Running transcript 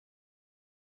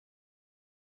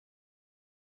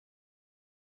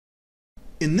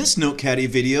In this NoteCaddy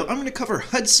video, I'm going to cover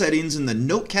HUD settings in the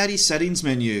NoteCaddy Settings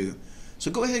menu. So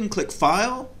go ahead and click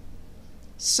File,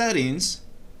 Settings,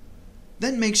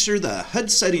 then make sure the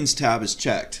HUD Settings tab is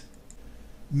checked.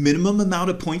 Minimum amount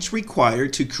of points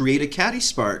required to create a Caddy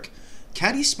Spark.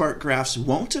 Caddy Spark graphs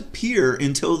won't appear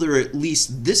until there are at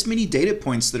least this many data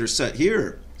points that are set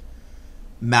here.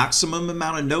 Maximum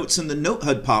amount of notes in the Note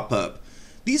HUD pop-up.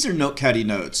 These are NoteCaddy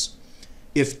Notes.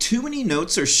 If too many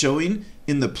notes are showing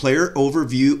in the player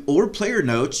overview or player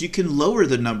notes, you can lower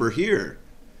the number here.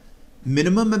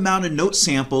 Minimum amount of note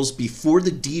samples before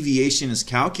the deviation is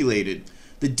calculated.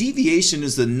 The deviation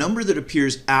is the number that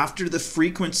appears after the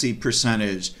frequency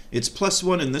percentage. It's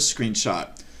 +1 in this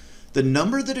screenshot. The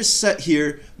number that is set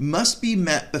here must be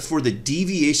met before the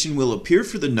deviation will appear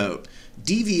for the note.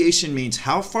 Deviation means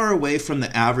how far away from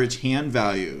the average hand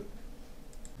value.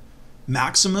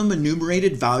 Maximum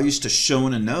enumerated values to show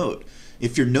in a note.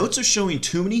 If your notes are showing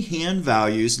too many hand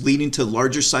values leading to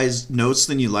larger sized notes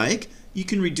than you like, you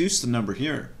can reduce the number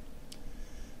here.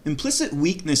 Implicit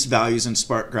weakness values in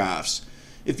spark graphs.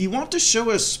 If you want to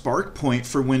show a spark point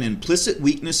for when implicit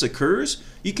weakness occurs,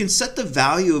 you can set the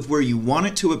value of where you want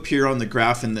it to appear on the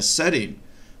graph in this setting.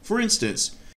 For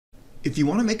instance, if you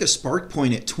want to make a spark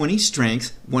point at 20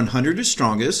 strength, 100 is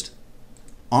strongest,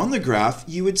 on the graph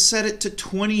you would set it to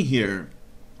 20 here.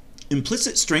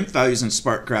 Implicit strength values in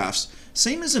spark graphs,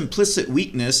 same as implicit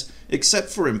weakness, except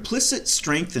for implicit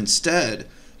strength instead.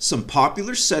 Some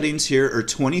popular settings here are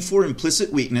 20 for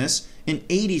implicit weakness and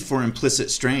 80 for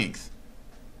implicit strength.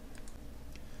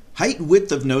 Height and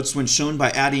width of notes when shown by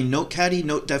adding NoteCaddy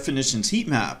Note Definitions heat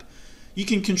map. You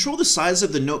can control the size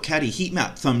of the NoteCaddy heat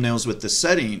map thumbnails with this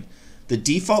setting. The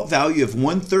default value of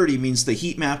 130 means the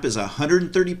heat map is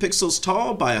 130 pixels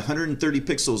tall by 130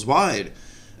 pixels wide.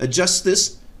 Adjust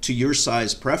this to your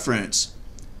size preference.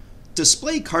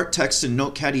 Display cart text in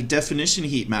NoteCaddy Definition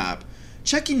heat map.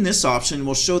 Checking this option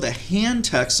will show the hand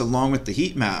text along with the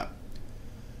heat map.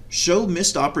 Show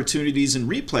missed opportunities in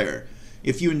replayer.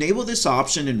 If you enable this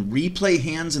option and replay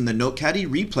hands in the NoteCaddy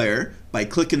replayer by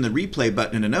clicking the replay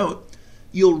button in a note,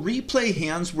 you'll replay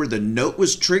hands where the note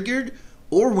was triggered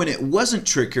or when it wasn't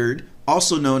triggered,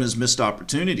 also known as missed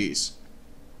opportunities.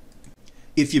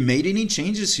 If you made any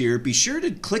changes here, be sure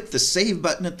to click the Save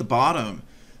button at the bottom.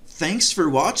 Thanks for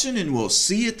watching, and we'll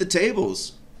see you at the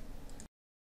tables.